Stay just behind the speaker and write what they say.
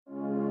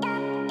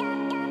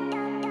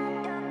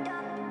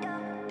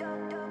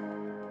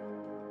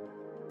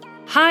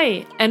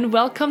Hi, and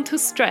welcome to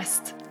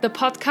Stressed, the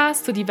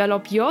podcast to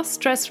develop your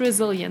stress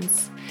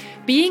resilience.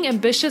 Being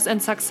ambitious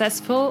and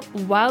successful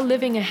while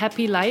living a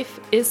happy life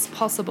is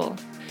possible.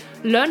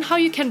 Learn how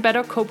you can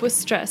better cope with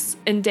stress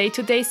in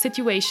day-to-day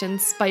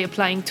situations by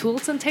applying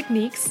tools and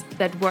techniques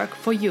that work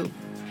for you.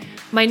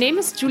 My name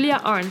is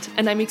Julia Arndt,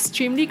 and I'm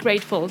extremely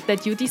grateful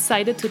that you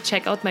decided to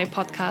check out my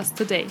podcast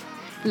today.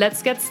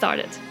 Let's get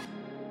started.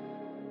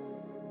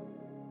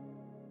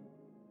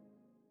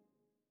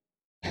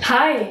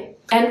 Hi,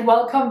 and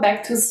welcome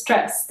back to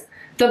Stressed,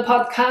 the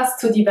podcast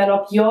to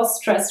develop your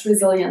stress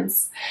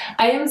resilience.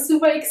 I am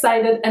super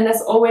excited and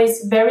as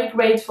always very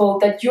grateful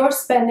that you're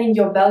spending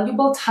your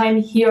valuable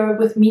time here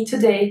with me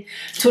today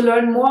to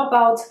learn more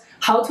about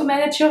how to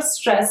manage your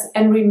stress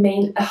and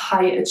remain a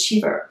high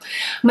achiever.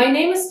 My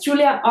name is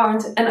Julia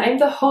Arndt and I'm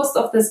the host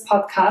of this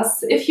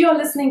podcast. If you are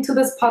listening to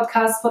this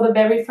podcast for the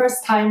very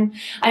first time,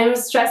 I'm a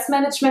stress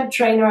management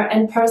trainer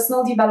and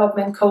personal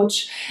development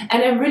coach,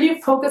 and I'm really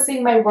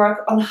focusing my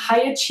work on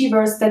high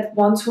achievers that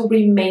want to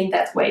remain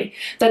that way,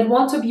 that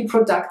want to be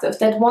productive,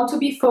 that want to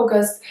be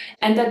focused,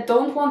 and that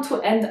don't want to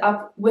end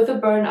up with a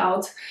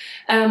burnout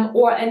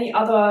or any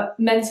other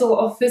mental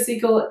or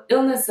physical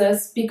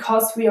illnesses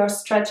because we are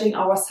stretching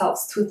ourselves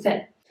too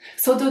thin.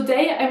 So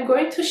today I'm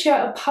going to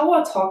share a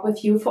power talk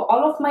with you for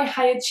all of my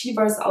high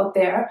achievers out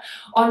there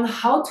on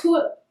how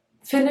to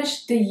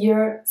finish the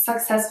year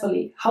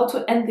successfully, how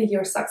to end the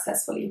year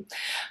successfully.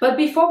 But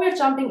before we're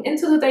jumping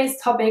into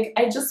today's topic,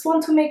 I just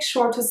want to make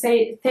sure to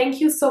say thank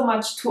you so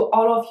much to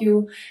all of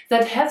you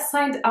that have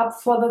signed up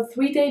for the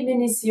 3-day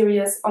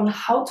mini-series on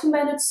how to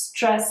manage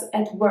stress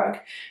at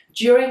work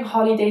during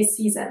holiday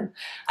season.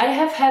 I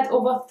have had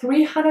over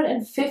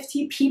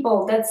 350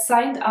 people that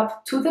signed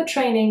up to the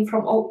training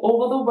from all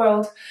over the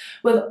world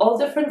with all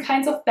different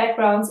kinds of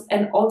backgrounds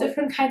and all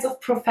different kinds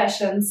of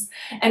professions.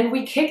 And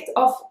we kicked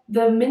off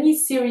the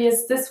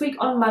mini-series this week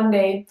on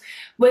Monday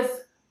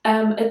with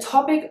a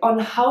topic on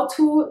how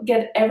to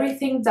get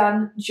everything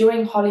done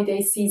during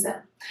holiday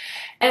season.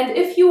 And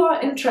if you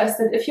are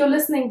interested, if you're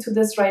listening to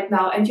this right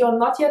now and you're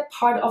not yet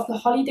part of the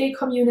holiday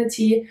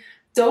community,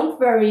 don't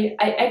worry,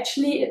 I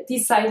actually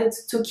decided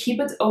to keep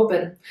it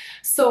open.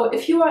 So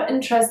if you are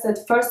interested,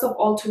 first of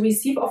all, to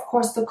receive, of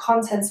course, the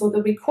content, so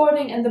the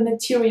recording and the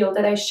material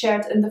that I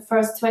shared in the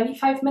first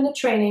 25-minute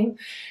training,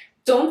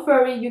 don't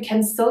worry, you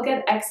can still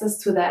get access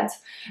to that.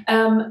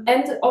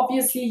 And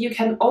obviously, you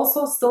can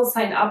also still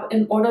sign up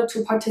in order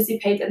to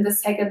participate in the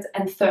second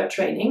and third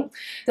training.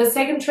 The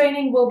second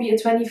training will be a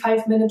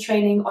 25-minute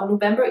training on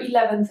November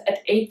 11th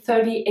at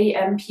 8:30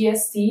 a.m.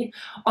 PST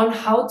on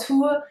how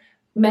to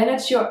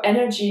manage your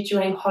energy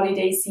during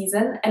holiday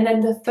season. And then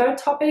the third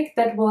topic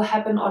that will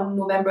happen on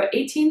November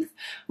 18th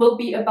will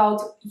be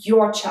about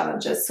your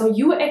challenges. So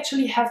you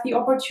actually have the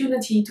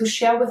opportunity to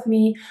share with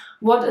me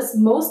what is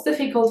most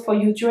difficult for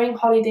you during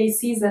holiday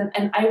season,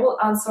 and I will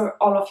answer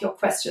all of your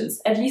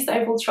questions. At least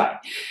I will try.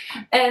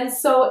 And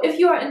so if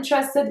you are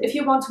interested, if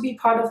you want to be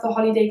part of the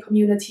holiday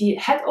community,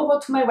 head over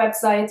to my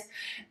website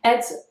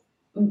at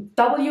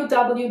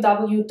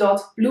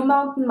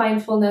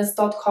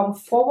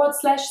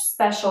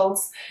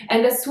www.bluemountainmindfulness.com/specials,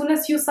 and as soon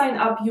as you sign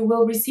up you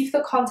will receive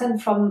the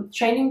content from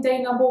training day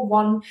number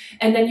 1,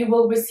 and then you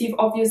will receive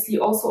obviously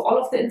also all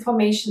of the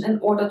information in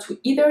order to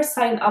either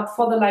sign up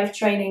for the live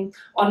training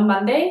on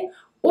Monday,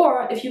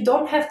 or if you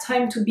don't have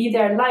time to be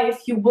there live,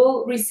 you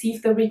will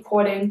receive the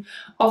recording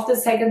of the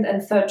second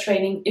and third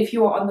training if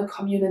you are on the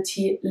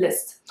community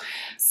list.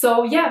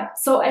 So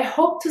I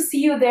hope to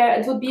see you there.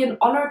 It would be an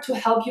honor to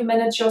help you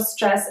manage your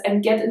stress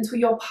and get into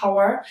your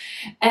power.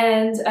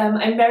 And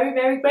I'm very,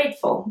 very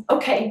grateful.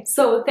 Okay,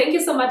 so thank you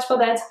so much for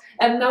that.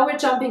 And now we're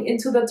jumping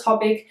into the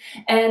topic.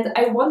 And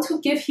I want to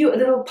give you a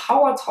little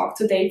power talk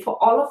today for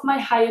all of my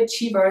high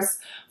achievers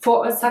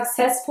for a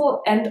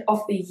successful end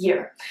of the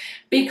year.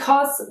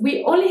 Because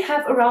we only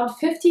have around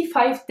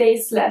 55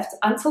 days left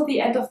until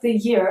the end of the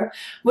year,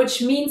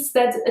 which means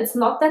that it's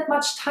not that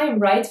much time,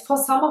 right? For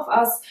some of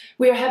us,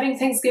 we're having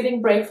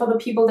Thanksgiving break for the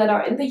people that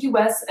are in the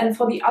US, and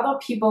for the other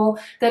people,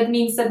 that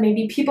means that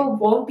maybe people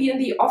won't be in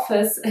the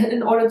office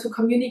in order to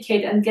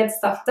communicate and get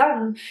stuff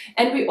done.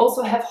 And we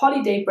also have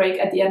holiday break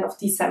at the end of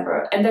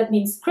December. And that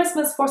means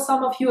Christmas for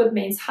some of you, it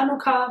means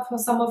Hanukkah for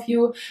some of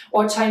you,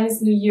 or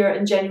Chinese New Year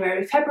in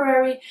January,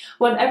 February.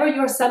 Whatever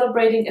you're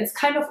celebrating, it's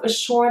kind of a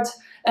short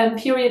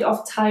period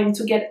of time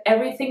to get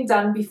everything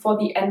done before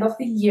the end of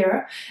the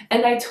year,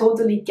 and I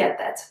totally get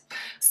that.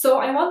 So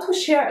I want to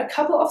share a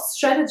couple of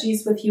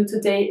strategies with you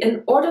today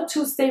in order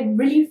to stay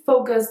really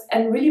focused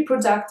and really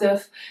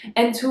productive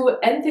and to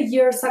end the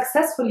year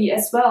successfully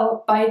as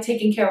well by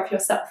taking care of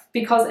yourself.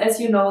 Because as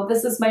you know,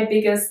 this is my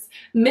biggest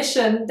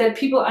mission, that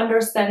people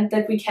understand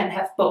that we can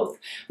have both.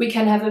 We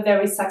can have a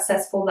very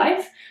successful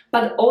life,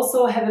 but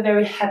also have a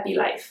very happy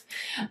life.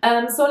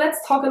 So let's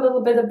talk a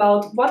little bit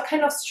about what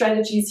kind of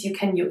strategies you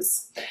can can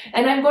use.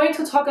 And I'm going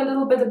to talk a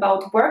little bit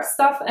about work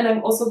stuff, and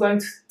I'm also going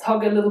to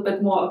talk a little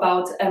bit more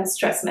about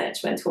stress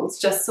management tools,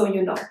 just so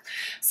you know.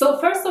 So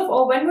first of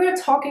all, when we're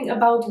talking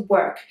about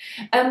work,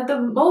 the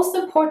most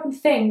important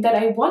thing that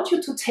I want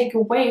you to take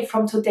away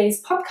from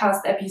today's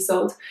podcast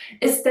episode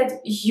is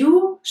that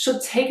you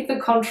should take the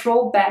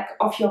control back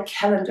of your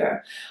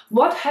calendar.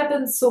 What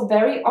happens so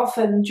very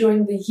often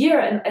during the year,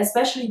 and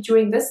especially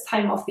during this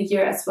time of the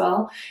year as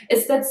well,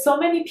 is that so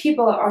many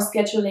people are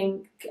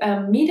scheduling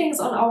meetings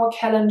on our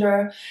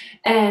calendar,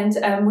 and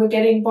we're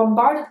getting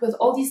bombarded with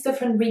all these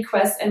different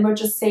requests, and we're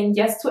just saying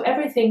yes to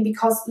everything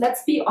because,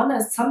 let's be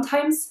honest,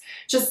 sometimes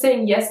just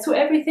saying yes to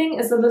everything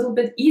is a little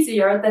bit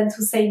easier than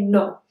to say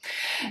no.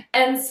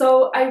 And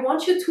so I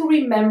want you to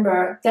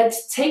remember that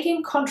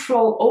taking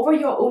control over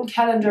your own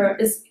calendar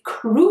is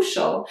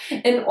crucial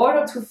in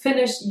order to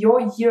finish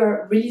your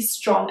year really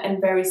strong and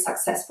very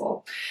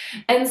successful.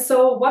 And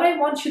so what I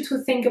want you to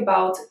think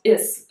about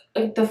is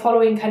the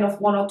following kind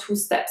of 1 or 2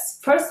 steps.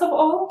 First of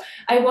all,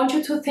 I want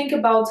you to think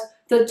about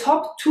the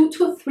top 2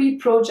 to 3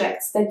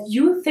 projects that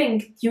you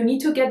think you need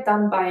to get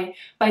done by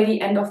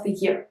the end of the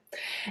year.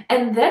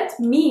 And that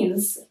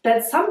means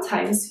that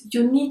sometimes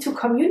you need to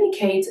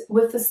communicate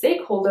with the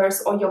stakeholders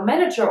or your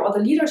manager or the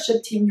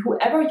leadership team,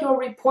 whoever you're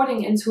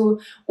reporting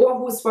into or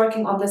who's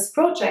working on this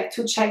project,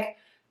 to check,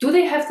 do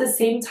they have the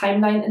same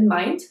timeline in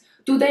mind?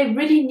 Do they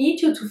really need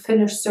you to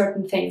finish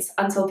certain things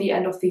until the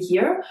end of the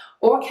year?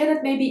 Or can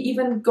it maybe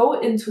even go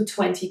into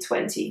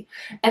 2020?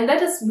 And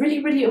that is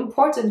really, really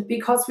important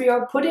because we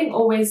are putting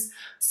always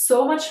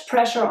so much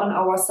pressure on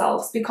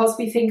ourselves because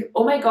we think,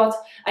 oh my God,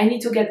 I need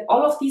to get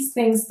all of these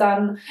things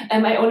done.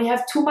 And I only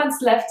have 2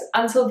 months left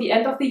until the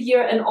end of the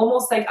year and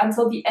almost like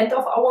until the end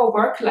of our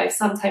work life.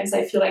 Sometimes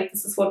I feel like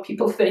this is what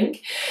people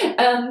think.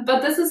 But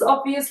this is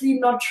obviously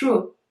not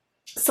true.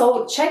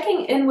 So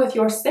checking in with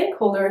your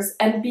stakeholders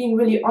and being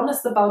really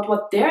honest about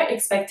what their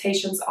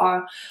expectations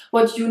are,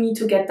 what you need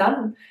to get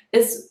done,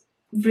 is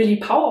really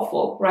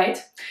powerful, right?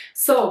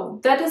 So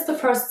that is the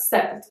first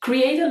step.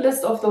 Create a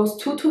list of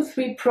those 2 to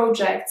 3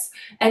 projects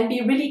and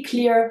be really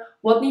clear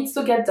what needs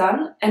to get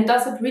done, and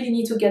does it really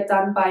need to get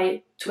done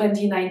by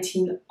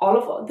 2019, all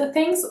of the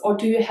things, or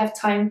do you have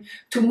time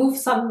to move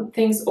some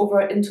things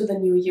over into the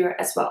new year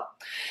as well?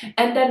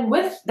 And then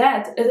with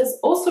that, it is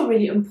also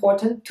really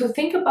important to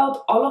think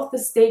about all of the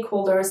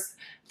stakeholders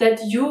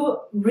that you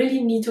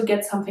really need to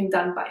get something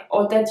done by,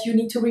 or that you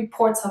need to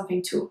report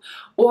something to,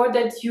 or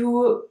that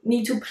you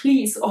need to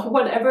please, or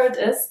whatever it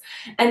is.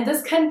 And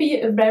this can be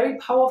a very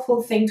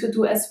powerful thing to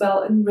do as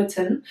well in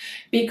written,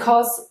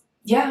 because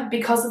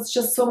it's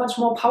just so much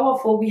more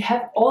powerful. We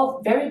have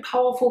all very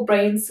powerful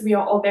brains. We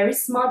are all very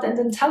smart and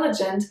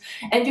intelligent.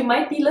 And you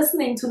might be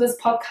listening to this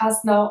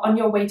podcast now on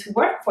your way to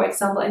work, for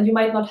example, and you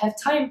might not have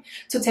time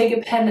to take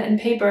a pen and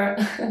paper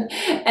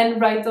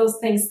and write those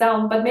things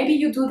down. But maybe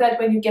you do that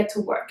when you get to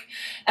work.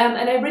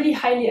 And I really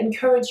highly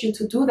encourage you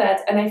to do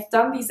that. And I've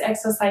done these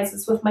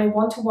exercises with my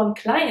one-to-one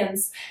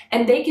clients,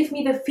 and they give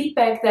me the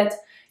feedback that,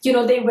 you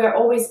know, they were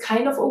always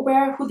kind of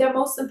aware who their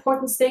most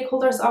important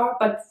stakeholders are,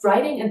 but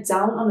writing it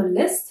down on a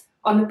list,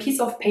 on a piece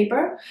of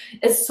paper,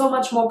 is so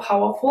much more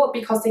powerful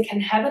because they can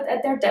have it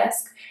at their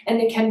desk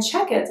and they can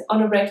check it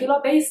on a regular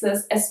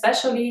basis,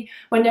 especially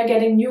when they're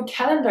getting new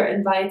calendar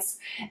invites,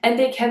 and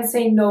they can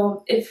say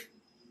no if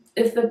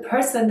the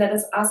person that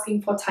is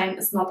asking for time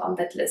is not on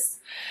that list.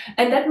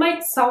 And that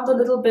might sound a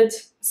little bit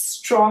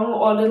strong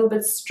or a little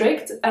bit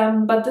strict,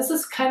 but this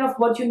is kind of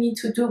what you need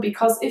to do,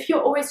 because if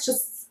you're always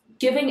just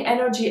giving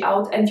energy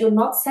out and you're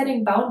not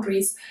setting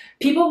boundaries,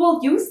 people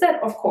will use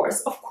that, of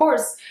course,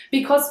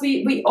 because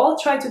we all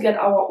try to get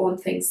our own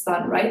things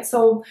done, right?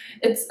 So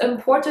it's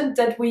important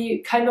that we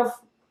kind of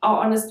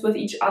are honest with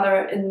each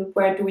other in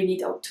where do we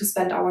need to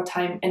spend our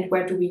time and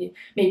where do we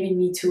maybe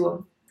need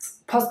to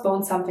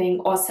postpone something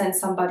or send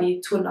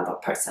somebody to another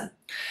person.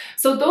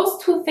 So those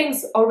 2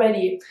 things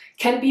already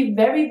can be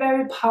very,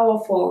 very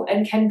powerful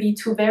and can be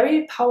 2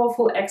 very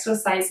powerful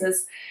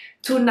exercises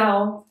to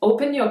now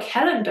open your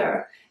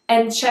calendar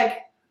and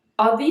check,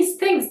 are these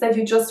things that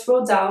you just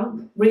wrote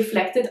down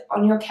reflected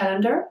on your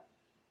calendar?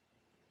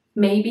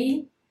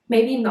 Maybe,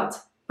 maybe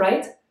not,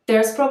 right?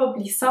 There's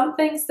probably some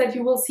things that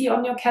you will see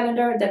on your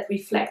calendar that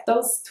reflect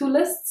those 2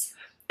 lists.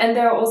 And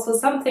there are also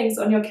some things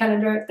on your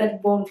calendar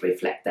that won't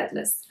reflect that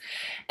list.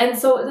 And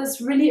so it is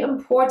really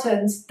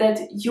important that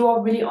you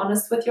are really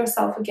honest with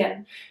yourself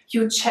again.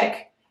 You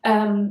check,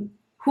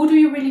 who do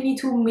you really need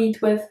to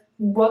meet with?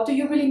 What do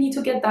you really need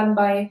to get done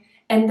by?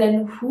 And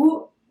then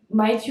who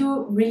might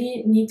you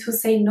really need to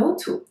say no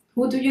to?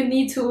 Who do you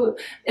need to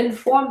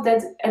inform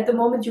that at the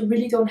moment you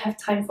really don't have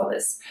time for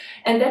this?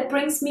 And that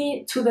brings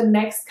me to the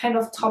next kind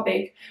of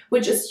topic,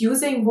 which is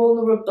using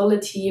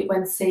vulnerability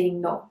when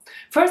saying no.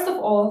 First of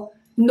all,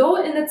 no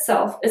in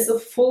itself is a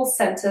full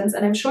sentence,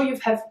 and I'm sure you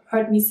have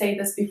heard me say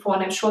this before,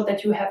 and I'm sure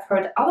that you have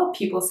heard other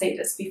people say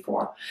this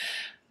before.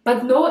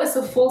 But no is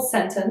a full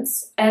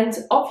sentence, and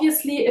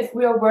obviously if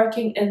we are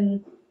working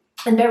in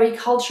in very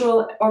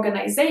cultural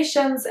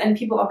organizations and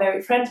people are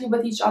very friendly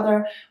with each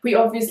other, we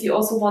obviously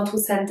also want to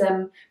send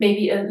them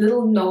maybe a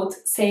little note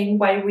saying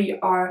why we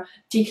are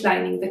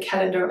declining the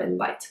calendar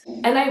invite.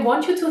 And I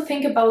want you to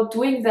think about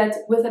doing that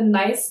with a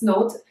nice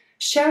note,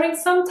 sharing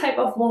some type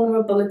of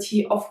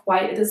vulnerability of why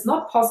it is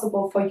not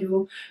possible for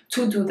you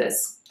to do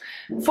this.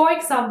 For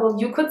example,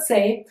 you could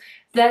say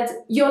that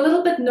you're a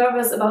little bit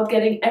nervous about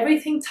getting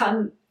everything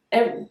done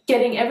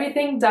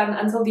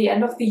until the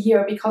end of the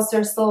year because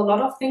there's still a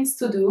lot of things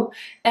to do,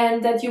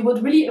 and that you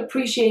would really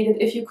appreciate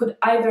it if you could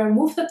either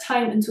move the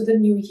time into the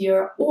new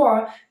year,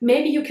 or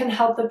maybe you can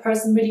help the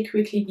person really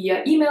quickly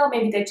via email.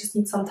 Maybe they just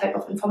need some type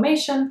of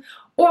information,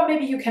 or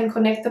maybe you can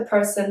connect the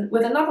person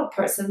with another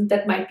person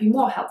that might be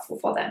more helpful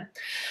for them.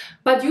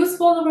 But use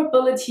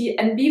vulnerability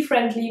and be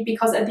friendly,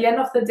 because at the end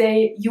of the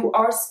day, you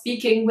are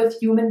speaking with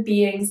human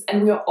beings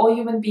and we are all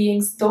human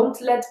beings.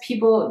 Don't let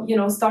people,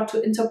 start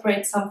to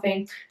interpret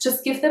something.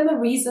 Just give them a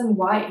reason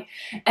why.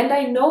 And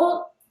I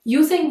know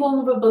using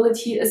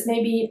vulnerability is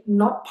maybe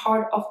not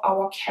part of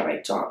our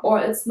character, or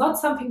it's not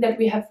something that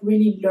we have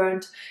really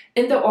learned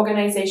in the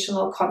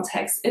organizational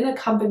context, in a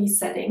company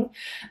setting,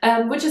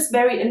 which is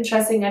very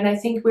interesting. And I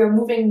think we're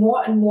moving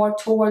more and more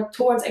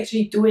towards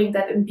actually doing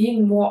that and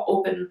being more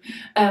open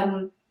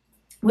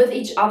with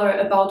each other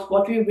about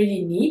what we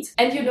really need.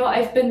 And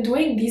I've been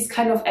doing these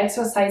kind of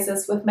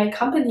exercises with my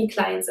company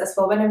clients as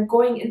well. When I'm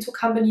going into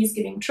companies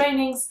giving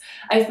trainings,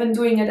 I've been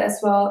doing it as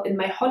well in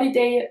my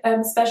holiday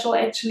special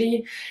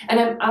actually. And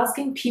I'm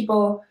asking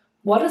people,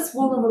 what is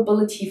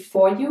vulnerability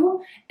for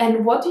you?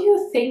 And what do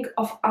you think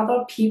of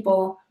other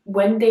people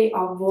when they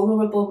are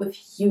vulnerable with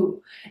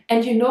you?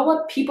 And you know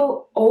what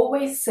people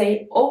always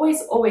say,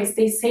 always,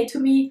 they say to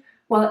me,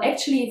 well,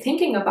 actually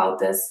thinking about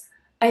this,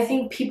 I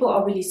think people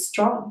are really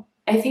strong.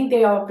 I think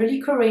they are really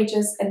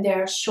courageous and they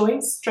are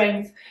showing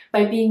strength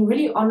by being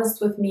really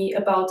honest with me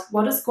about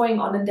what is going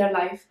on in their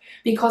life,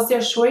 because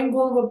they're showing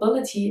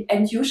vulnerability.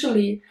 And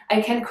usually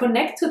I can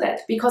connect to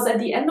that, because at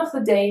the end of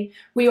the day,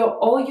 we are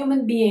all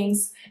human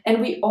beings and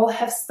we all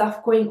have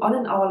stuff going on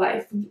in our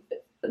life.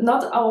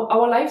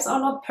 Our lives are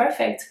not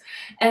perfect.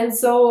 And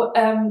so,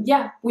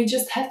 we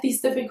just have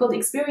these difficult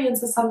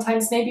experiences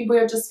sometimes. Maybe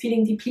we're just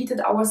feeling depleted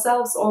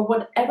ourselves or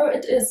whatever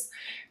it is.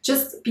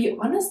 Just be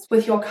honest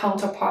with your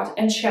counterpart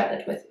and share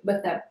that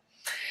with them.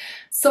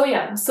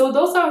 So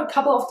those are a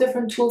couple of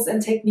different tools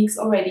and techniques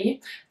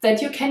already that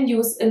you can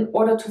use in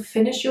order to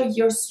finish your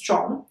year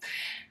strong.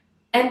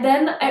 And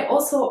then I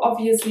also,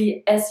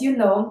 obviously, as you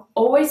know,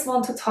 always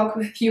want to talk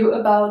with you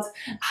about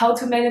how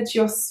to manage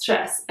your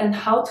stress and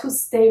how to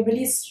stay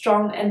really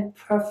strong and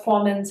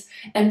performant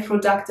and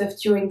productive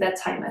during that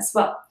time as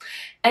well.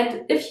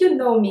 And if you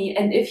know me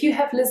and if you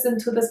have listened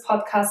to this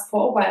podcast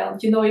for a while,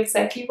 you know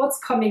exactly what's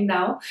coming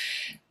now.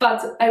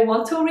 But I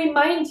want to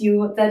remind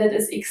you that it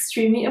is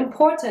extremely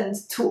important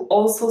to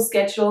also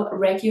schedule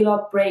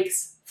regular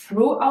breaks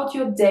throughout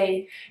your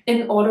day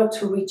in order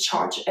to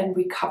recharge and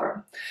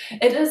recover.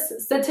 It is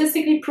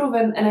statistically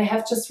proven, and I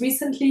have just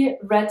recently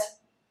read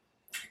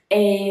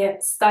a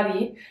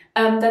study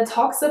that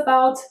talks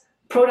about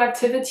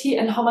productivity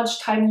and how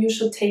much time you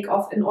should take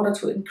off in order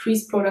to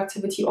increase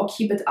productivity or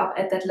keep it up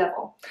at that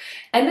level.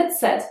 And it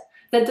said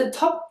that the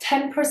top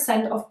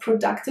 10% of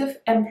productive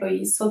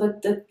employees, so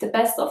the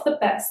best of the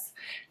best,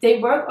 they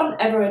work on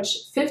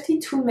average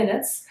 52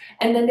 minutes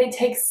and then they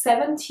take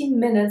 17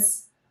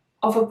 minutes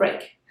of a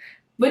break.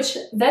 Which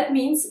that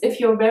means, if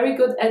you're very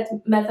good at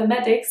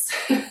mathematics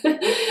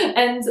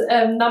and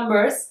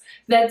numbers,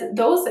 that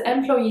those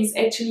employees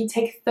actually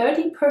take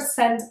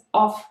 30%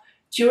 off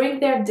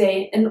during their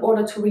day in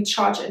order to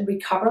recharge and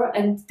recover,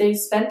 and they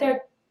spend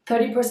their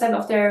 30%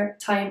 of their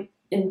time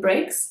in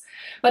breaks,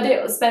 but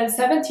they spend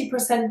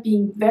 70%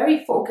 being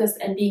very focused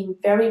and being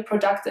very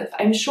productive.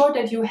 I'm sure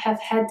that you have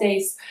had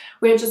days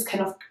where you just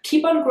kind of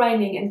keep on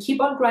grinding and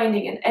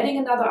adding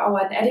another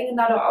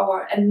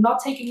hour and not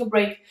taking a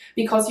break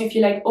because you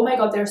feel like, oh my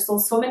God, there's still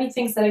so many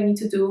things that I need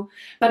to do.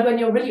 But when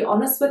you're really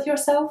honest with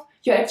yourself,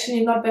 you're actually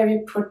not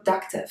very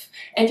productive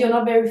and you're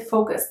not very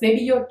focused.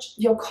 Maybe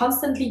you're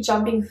constantly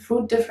jumping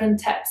through different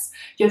tabs.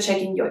 You're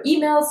checking your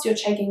emails, you're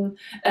checking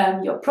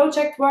your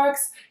project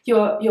works,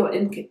 you're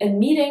in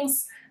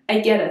meetings. I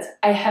get it.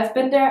 I have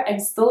been there. I'm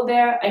still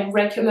there. I'm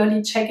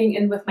regularly checking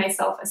in with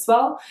myself as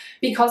well.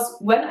 Because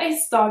when I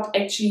start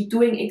actually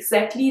doing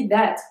exactly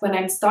that, when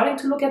I'm starting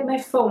to look at my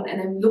phone and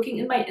I'm looking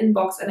in my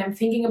inbox and I'm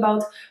thinking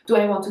about, do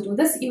I want to do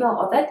this email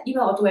or that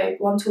email, or do I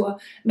want to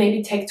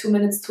maybe take 2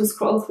 minutes to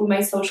scroll through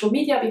my social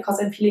media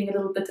because I'm feeling a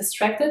little bit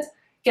distracted?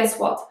 Guess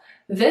what?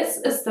 This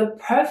is the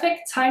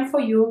perfect time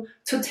for you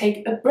to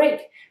take a break,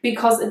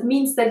 because it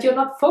means that you're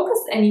not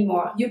focused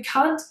anymore. You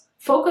can't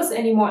focus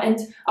anymore, and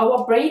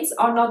our brains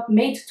are not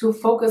made to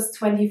focus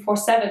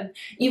 24/7,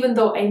 even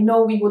though I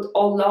know we would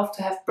all love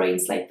to have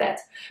brains like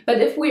that.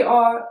 But if we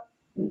are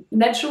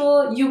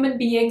natural human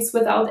beings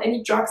without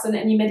any drugs and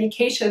any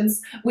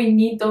medications, we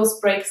need those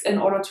breaks in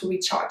order to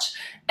recharge.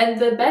 And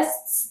the best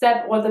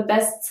step or the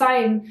best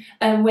sign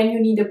when you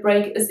need a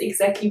break is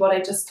exactly what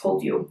I just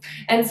told you.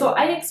 And so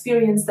I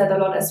experienced that a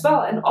lot as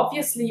well. And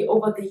obviously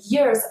over the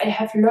years, I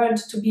have learned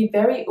to be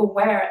very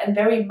aware and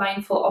very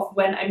mindful of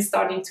when I'm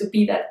starting to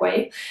be that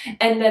way.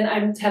 And then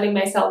I'm telling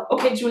myself,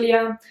 okay,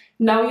 Julia,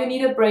 now you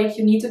need a break.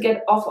 You need to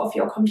get off of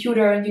your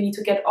computer. You need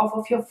to get off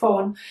of your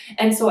phone.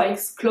 And so I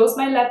close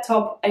my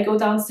laptop. I go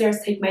downstairs,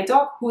 take my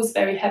dog, who is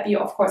very happy,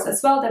 of course,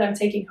 as well, that I'm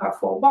taking her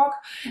for a walk.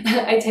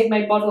 I take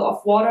my bottle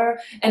of water,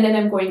 and then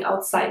I'm going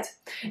outside.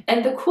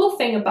 And the cool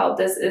thing about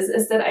this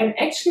is that I'm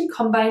actually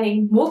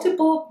combining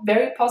multiple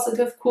very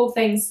positive, cool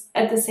things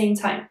at the same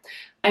time.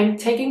 I'm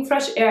taking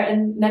fresh air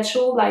and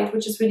natural light,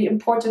 which is really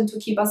important to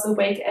keep us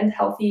awake and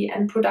healthy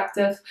and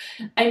productive.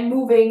 I'm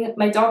moving,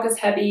 my dog is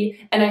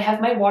happy, and I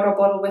have my water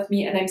bottle with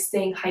me, and I'm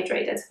staying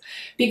hydrated.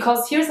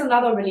 Because here's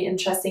another really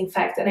interesting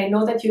fact, and I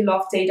know that you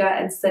love data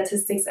and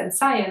statistics and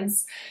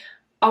science.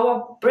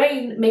 Our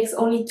brain makes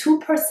only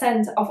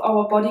 2% of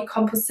our body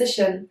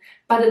composition,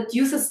 but it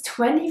uses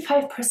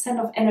 25%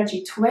 of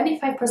energy.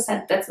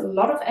 25%, that's a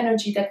lot of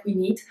energy that we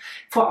need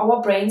for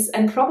our brains.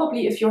 And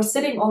probably if you're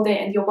sitting all day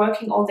and you're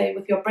working all day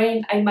with your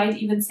brain, I might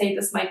even say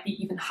this might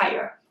be even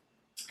higher.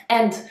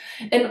 And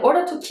in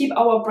order to keep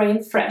our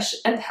brain fresh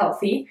and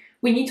healthy,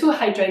 we need to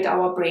hydrate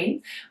our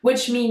brain,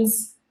 which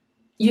means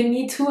you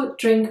need to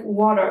drink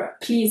water,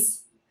 please.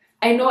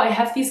 I know I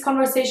have these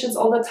conversations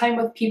all the time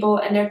with people,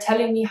 and they're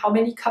telling me how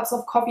many cups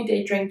of coffee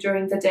they drink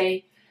during the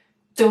day.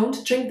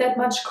 Don't drink that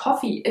much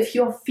coffee. If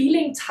you're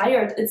feeling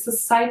tired, it's a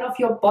sign of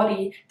your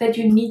body that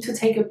you need to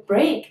take a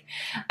break.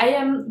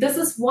 This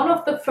is one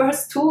of the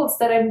first tools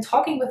that I'm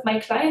talking with my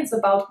clients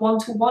about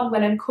one-to-one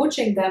when I'm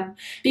coaching them,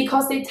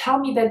 because they tell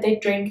me that they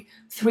drink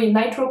 3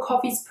 nitro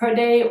coffees per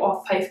day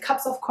or 5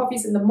 cups of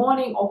coffees in the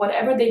morning or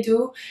whatever they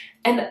do.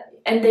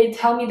 And they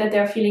tell me that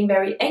they're feeling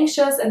very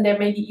anxious and they're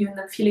maybe even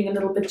feeling a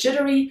little bit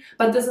jittery,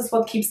 but this is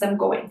what keeps them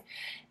going.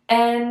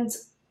 And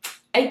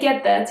I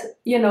get that,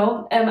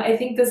 I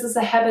think this is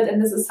a habit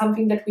and this is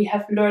something that we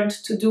have learned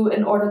to do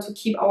in order to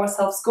keep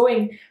ourselves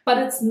going, but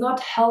it's not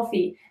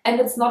healthy and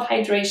it's not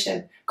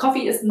hydration.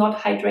 Coffee is not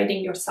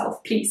hydrating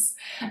yourself, please.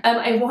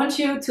 I want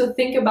you to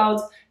think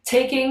about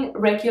taking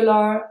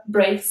regular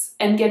breaks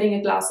and getting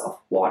a glass of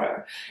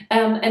water.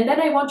 And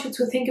then I want you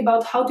to think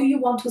about, how do you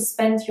want to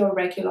spend your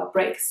regular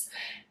breaks?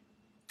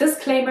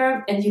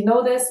 Disclaimer, and you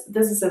know this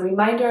is a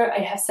reminder, I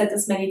have said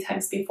this many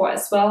times before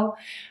as well.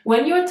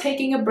 When you're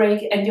taking a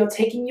break and you're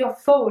taking your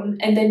phone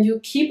and then you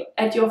keep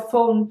at your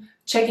phone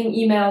checking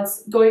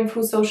emails, going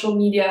through social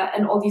media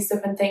and all these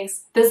different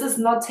things, this is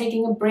not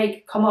taking a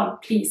break. Come on,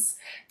 please.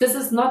 This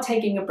is not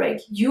taking a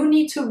break. You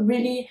need to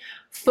really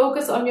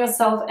focus on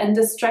yourself and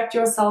distract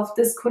yourself,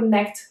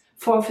 disconnect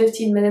for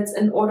 15 minutes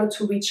in order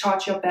to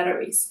recharge your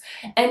batteries.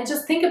 And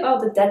just think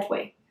about it that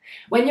way.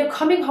 When you're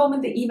coming home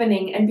in the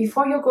evening and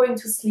before you're going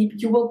to sleep,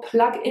 you will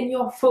plug in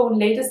your phone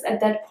latest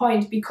at that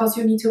point because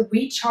you need to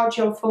recharge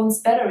your phone's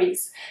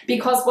batteries.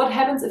 Because what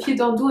happens if you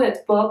don't do it?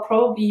 Well,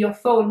 probably your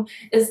phone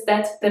is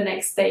dead the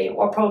next day,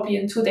 or probably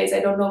in 2 days. I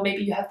don't know,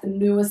 maybe you have the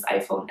newest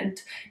iPhone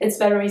and its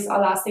batteries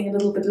are lasting a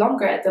little bit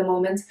longer at the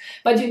moment,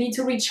 but you need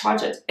to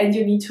recharge it, and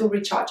you need to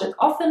recharge it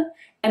often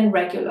and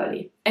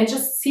regularly. And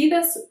just see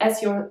this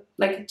as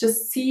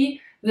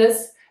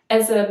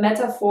as a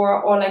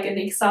metaphor or like an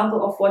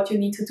example of what you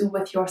need to do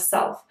with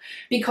yourself.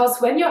 Because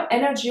when your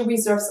energy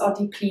reserves are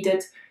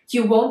depleted,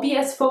 you won't be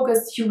as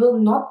focused, you will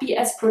not be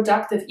as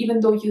productive. Even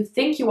though you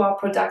think you are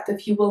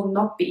productive, you will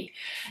not be.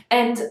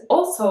 And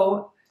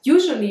also,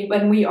 usually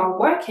when we are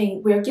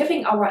working, we are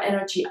giving our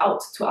energy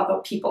out to other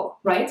people,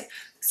 right?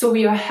 So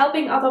we are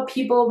helping other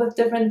people with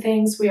different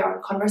things, we are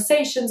in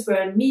conversations,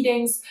 we're in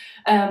meetings,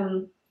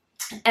 and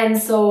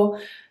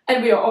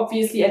we are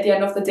obviously at the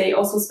end of the day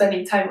also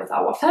spending time with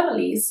our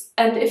families.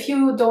 And if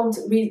you don't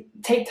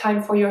take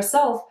time for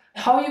yourself,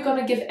 how are you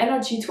going to give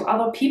energy to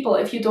other people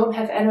if you don't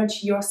have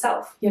energy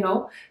yourself?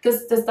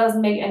 This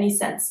doesn't make any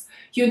sense.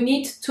 You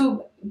need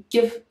to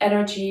give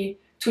energy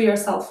to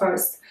yourself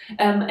first.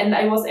 And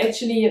I was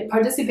actually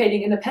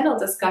participating in a panel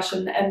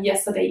discussion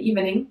yesterday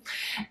evening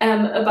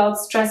about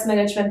stress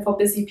management for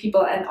busy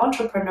people and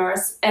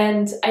entrepreneurs.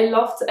 And I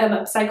loved,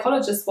 a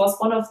psychologist was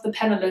one of the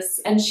panelists,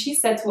 and she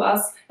said to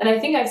us, and I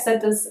think I've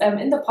said this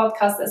in the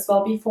podcast as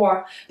well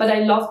before, but I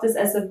love this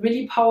as a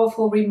really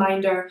powerful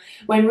reminder.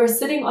 When we're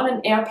sitting on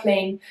an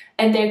airplane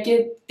and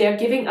they're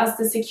giving us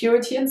the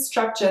security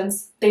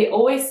instructions, they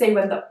always say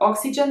when the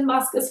oxygen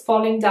mask is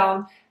falling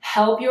down,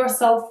 help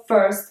yourself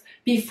first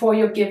before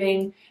you're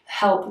giving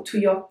help to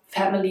your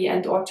family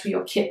and or to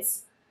your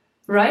kids,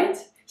 right?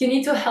 You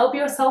need to help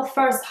yourself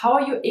first. How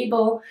are you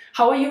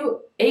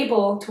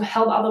able to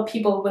help other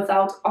people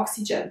without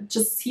oxygen?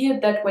 Just see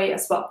it that way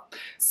as well.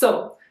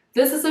 So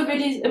this is a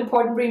really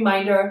important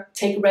reminder.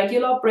 Take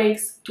regular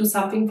breaks, do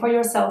something for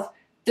yourself.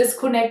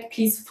 Disconnect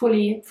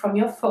peacefully from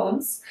your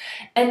phones.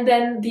 And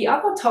then the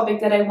other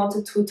topic that I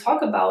wanted to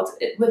talk about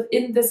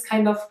within this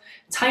kind of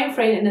time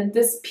frame and in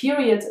this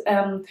period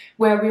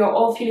where we are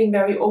all feeling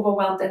very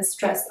overwhelmed and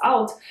stressed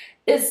out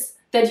is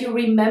that you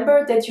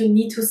remember that you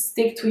need to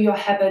stick to your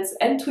habits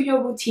and to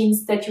your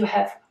routines that you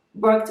have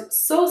worked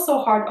so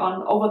hard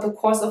on over the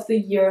course of the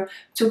year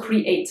to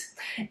create.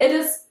 It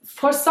is,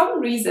 for some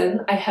reason,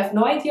 I have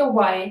no idea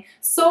why,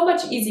 so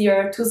much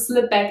easier to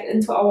slip back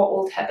into our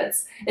old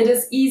habits. It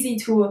is easy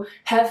to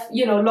have,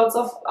 lots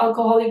of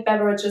alcoholic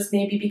beverages,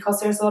 maybe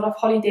because there's a lot of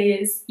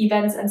holidays,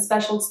 events and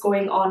specials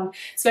going on.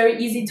 It's very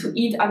easy to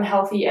eat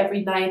unhealthy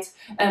every night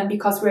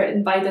because we're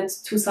invited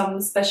to some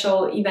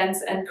special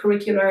events and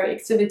curricular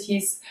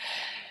activities.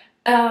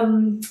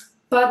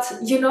 But,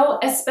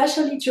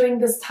 especially during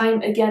this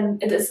time, again,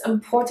 it is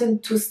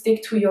important to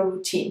stick to your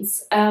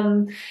routines.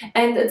 And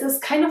it is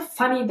kind of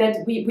funny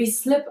that we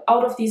slip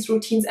out of these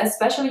routines,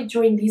 especially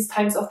during these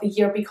times of the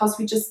year, because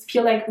we just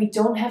feel like we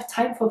don't have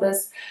time for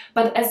this.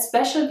 But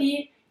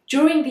especially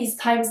during these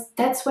times,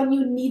 that's when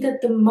you need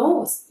it the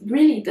most.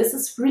 Really, this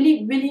is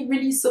really, really,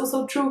 really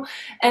so true.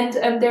 And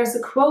there's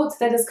a quote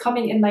that is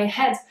coming in my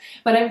head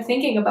when I'm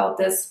thinking about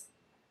this.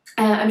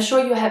 I'm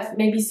sure you have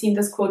maybe seen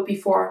this quote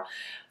before,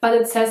 but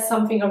it says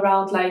something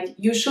around like,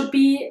 you should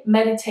be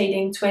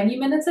meditating 20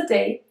 minutes a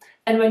day,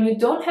 and when you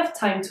don't have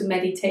time to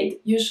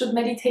meditate, you should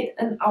meditate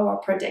an hour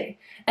per day.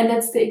 And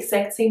that's the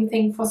exact same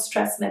thing for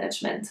stress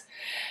management.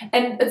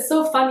 And it's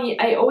so funny,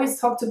 I always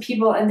talk to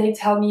people and they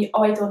tell me,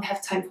 oh, I don't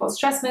have time for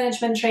stress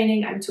management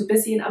training, I'm too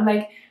busy. And I'm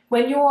like,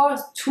 when you are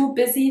too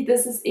busy,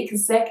 this is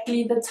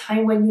exactly the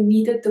time when you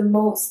need it the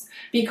most,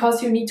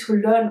 because you need to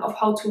learn of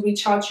how to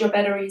recharge your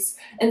batteries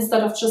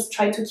instead of just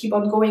try to keep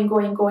on going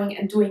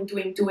and doing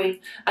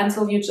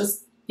until you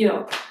just,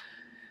 you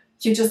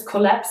just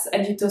collapse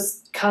and you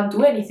just can't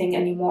do anything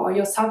anymore, or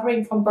you're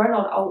suffering from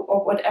burnout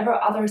or whatever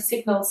other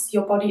signals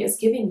your body is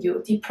giving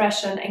you,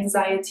 depression,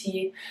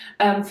 anxiety,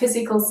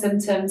 physical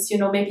symptoms,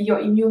 maybe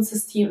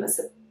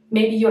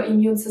your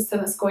immune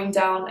system is going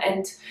down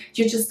and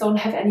you just don't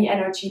have any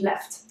energy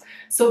left.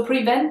 So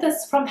prevent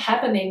this from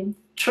happening.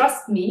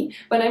 Trust me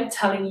when I'm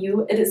telling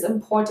you it is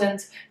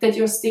important that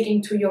you're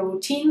sticking to your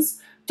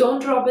routines.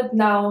 Don't drop it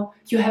now.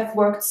 You have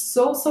worked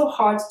so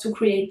hard to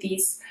create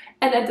these.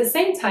 And at the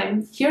same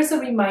time, here's a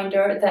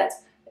reminder that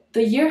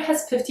the year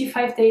has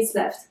 55 days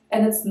left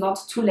and it's not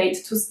too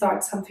late to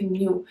start something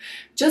new.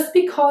 Just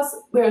because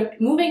we're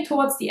moving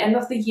towards the end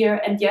of the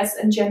year, and yes,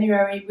 in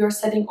January we're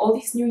setting all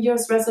these New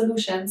Year's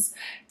resolutions,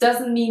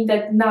 doesn't mean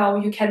that now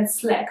you can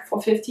slack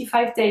for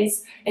 55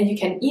 days and you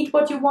can eat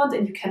what you want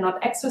and you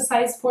cannot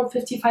exercise for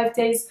 55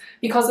 days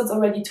because it's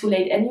already too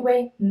late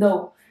anyway.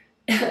 No.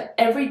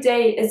 Every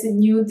day is a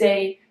new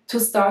day to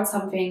start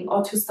something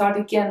or to start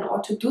again or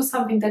to do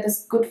something that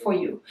is good for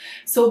you.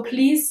 So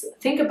please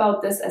think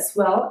about this as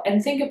well,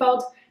 and think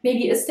about,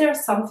 maybe is there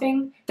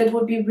something that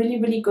would be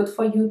really, really good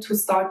for you to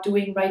start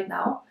doing right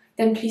now?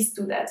 Then please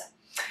do that.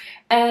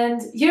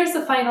 And here's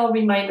a final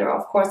reminder,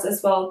 of course,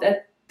 as well,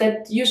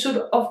 that you should,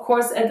 of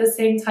course, at the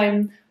same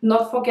time,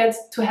 not forget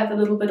to have a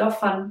little bit of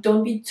fun.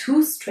 Don't be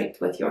too strict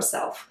with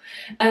yourself.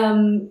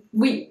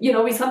 We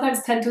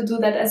sometimes tend to do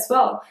that as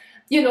well.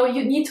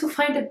 You need to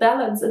find a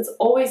balance. It's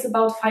always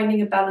about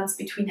finding a balance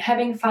between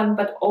having fun,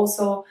 but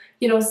also,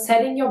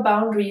 setting your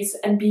boundaries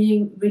and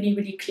being really,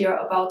 really clear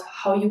about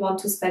how you want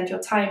to spend your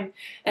time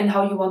and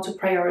how you want to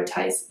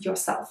prioritize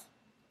yourself.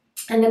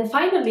 And then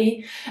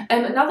finally,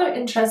 another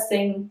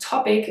interesting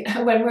topic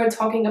when we're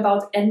talking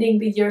about ending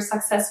the year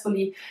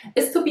successfully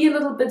is to be a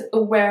little bit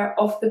aware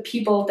of the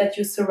people that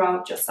you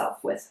surround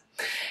yourself with.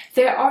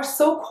 There are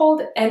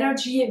so-called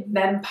energy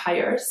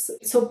vampires,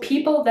 so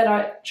people that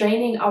are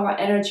draining our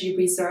energy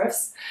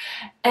reserves,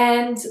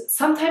 and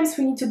sometimes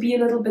we need to be a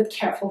little bit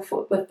careful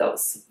with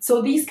those.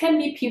 So these can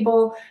be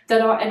people that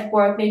are at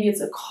work, maybe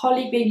it's a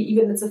colleague, maybe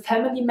even it's a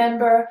family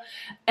member,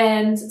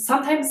 and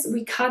sometimes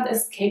we can't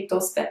escape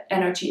those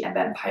energy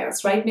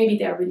vampires, right? Maybe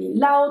they're really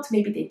loud,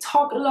 maybe they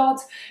talk a lot,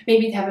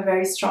 maybe they have a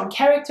very strong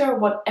character,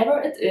 whatever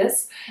it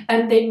is,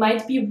 and they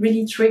might be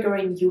really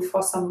triggering you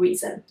for some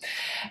reason.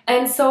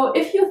 And so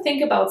if you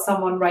think about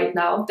someone right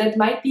now that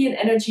might be an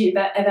energy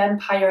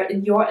vampire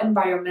in your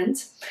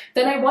environment,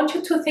 then I want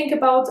you to think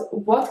about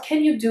what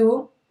can you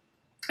do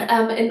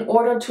in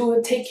order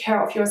to take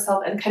care of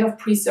yourself and kind of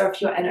preserve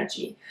your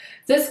energy.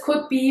 This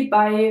could be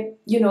by,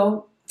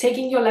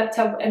 taking your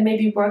laptop and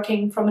maybe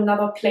working from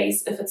another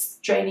place if it's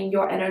draining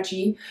your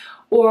energy,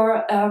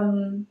 or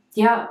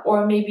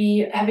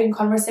maybe having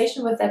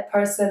conversation with that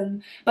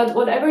person. But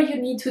whatever you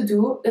need to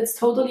do, it's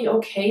totally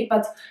okay,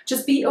 but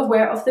just be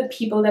aware of the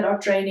people that are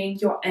draining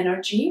your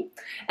energy.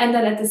 And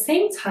then at the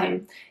same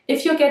time,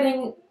 if you're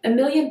getting a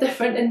million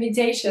different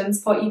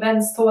invitations for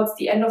events towards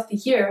the end of the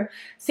year,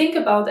 think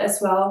about as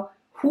well,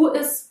 who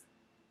is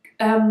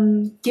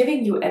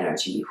giving you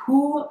energy,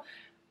 who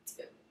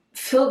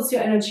fills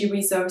your energy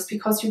reserves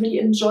because you really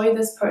enjoy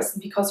this person,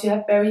 because you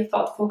have very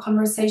thoughtful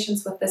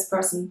conversations with this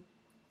person.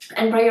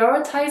 And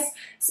prioritize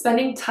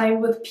spending time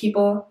with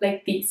people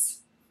like these,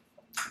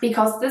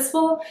 because this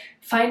will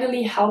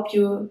finally help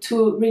you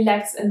to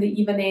relax in the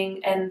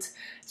evening and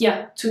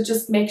to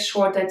just make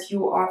sure that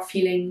you are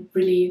feeling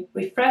really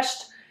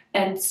refreshed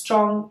and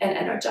strong and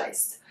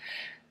energized.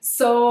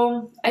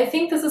 So I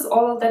think this is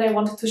all that I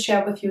wanted to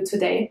share with you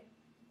today.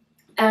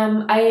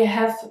 I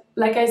have,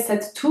 like I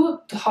said,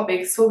 2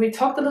 topics. So we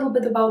talked a little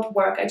bit about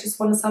work. I just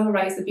want to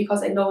summarize it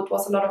because I know it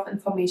was a lot of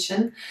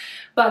information.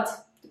 But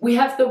we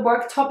have the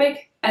work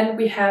topic and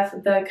we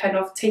have the kind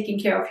of taking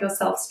care of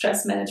yourself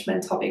stress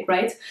management topic,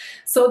 right?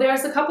 So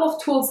there's a couple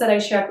of tools that I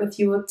shared with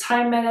you: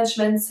 time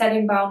management,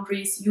 setting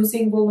boundaries,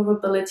 using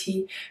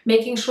vulnerability,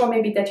 making sure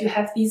maybe that you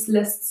have these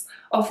lists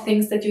of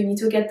things that you need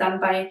to get done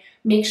by.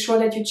 Make sure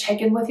that you check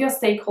in with your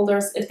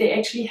stakeholders if they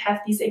actually have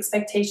these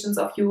expectations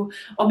of you,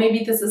 or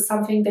maybe this is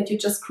something that you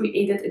just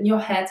created in your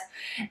head.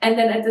 And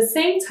then at the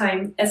same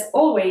time, as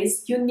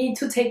always, you need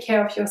to take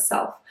care of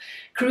yourself.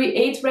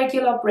 Create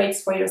regular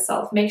breaks for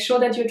yourself. Make sure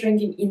that you're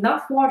drinking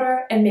enough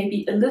water and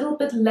maybe a little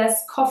bit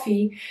less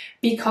coffee,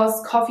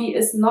 because coffee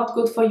is not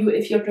good for you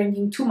if you're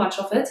drinking too much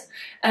of it,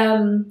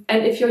 and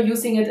if you're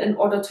using it in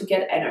order to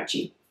get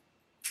energy.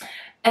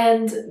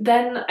 And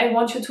then I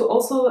want you to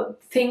also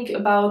think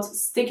about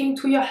sticking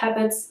to your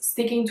habits,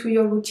 sticking to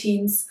your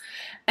routines,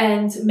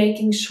 and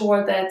making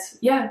sure that,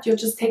 you're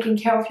just taking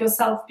care of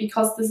yourself,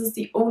 because this is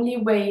the only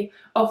way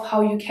of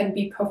how you can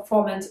be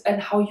performant and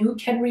how you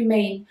can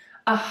remain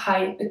a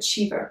high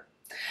achiever.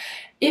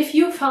 If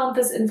you found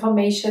this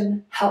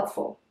information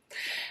helpful,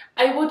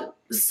 I would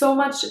so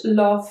much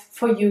love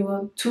for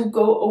you to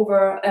go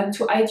over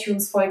to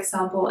iTunes, for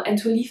example, and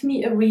to leave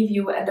me a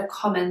review and a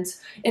comment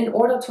in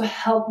order to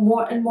help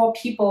more and more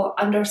people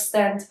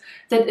understand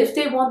that if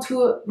they want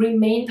to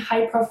remain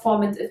high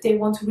performant, if they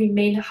want to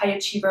remain a high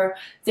achiever,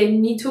 they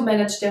need to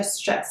manage their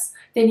stress.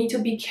 They need to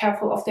be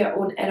careful of their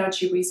own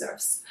energy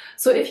reserves.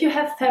 So if you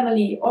have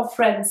family or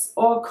friends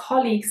or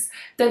colleagues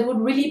that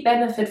would really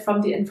benefit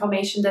from the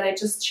information that I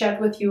just shared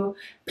with you,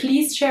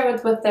 please share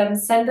it with them.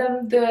 Send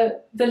them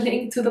the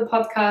link to the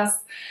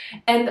podcast.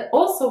 And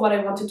also what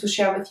I wanted to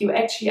share with you,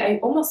 actually, I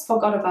almost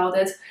forgot about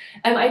it.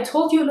 I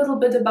told you a little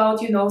bit about,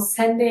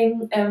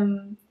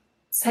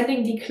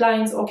 sending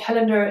declines or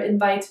calendar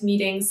invite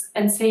meetings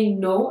and saying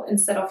no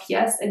instead of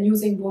yes, and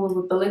using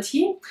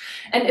vulnerability.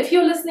 And if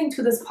you're listening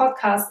to this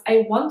podcast,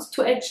 I want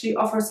to actually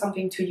offer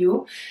something to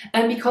you,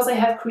 and because I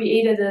have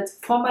created it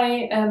for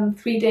my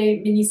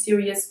 3-day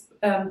mini-series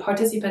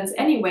participants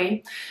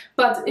anyway.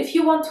 But if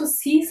you want to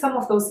see some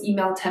of those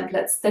email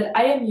templates that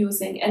I am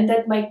using and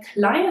that my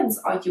clients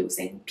are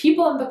using,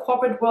 people in the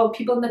corporate world,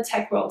 people in the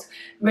tech world,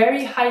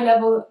 very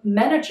high-level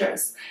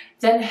managers,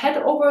 then head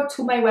over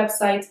to my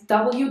website,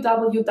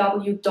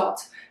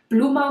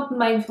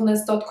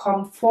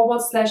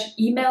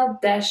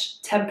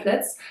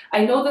 www.bluemountainmindfulness.com/email-templates.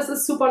 I know this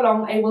is super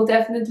long. I will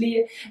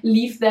definitely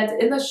leave that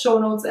in the show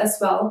notes as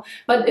well.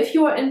 But if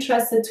you are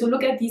interested to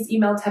look at these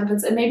email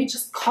templates and maybe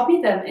just copy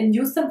them and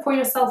use them for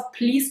yourself,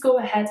 please go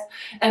ahead.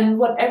 And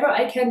whatever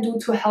I can do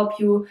to help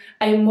you,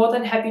 I am more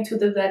than happy to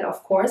do that,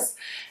 of course.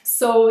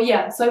 So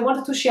I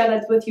wanted to share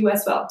that with you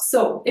as well.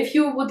 So if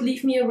you would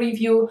leave me a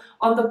review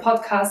on the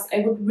podcast, I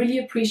would really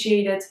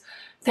appreciate it.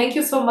 Thank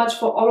you so much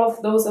for all of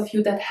those of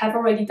you that have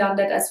already done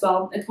that as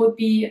well. It would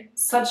be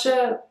such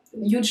a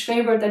huge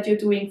favor that you're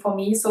doing for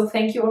me. So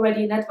thank you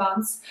already in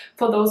advance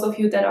for those of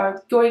you that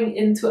are going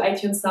into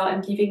iTunes now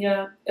and leaving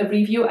a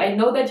review. I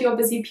know that you're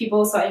busy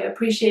people, so I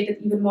appreciate it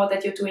even more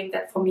that you're doing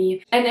that for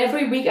me. And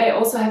every week I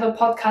also have a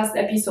podcast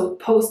episode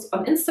post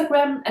on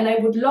Instagram, and I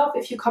would love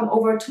if you come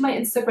over to my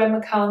Instagram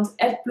account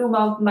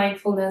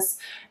 @BlueMountainMindfulness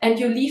and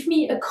you leave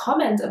me a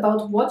comment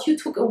about what you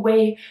took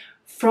away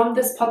from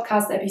this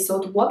podcast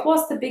episode. What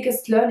was the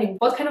biggest learning?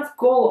 What kind of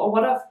goal or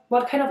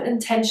what kind of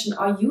intention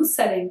are you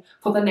setting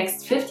for the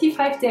next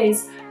 55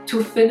 days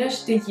to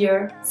finish the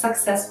year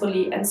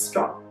successfully and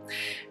strong?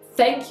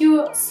 Thank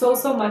you so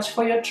much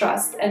for your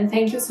trust, and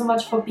thank you so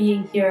much for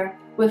being here.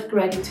 With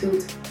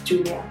gratitude,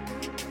 Julia.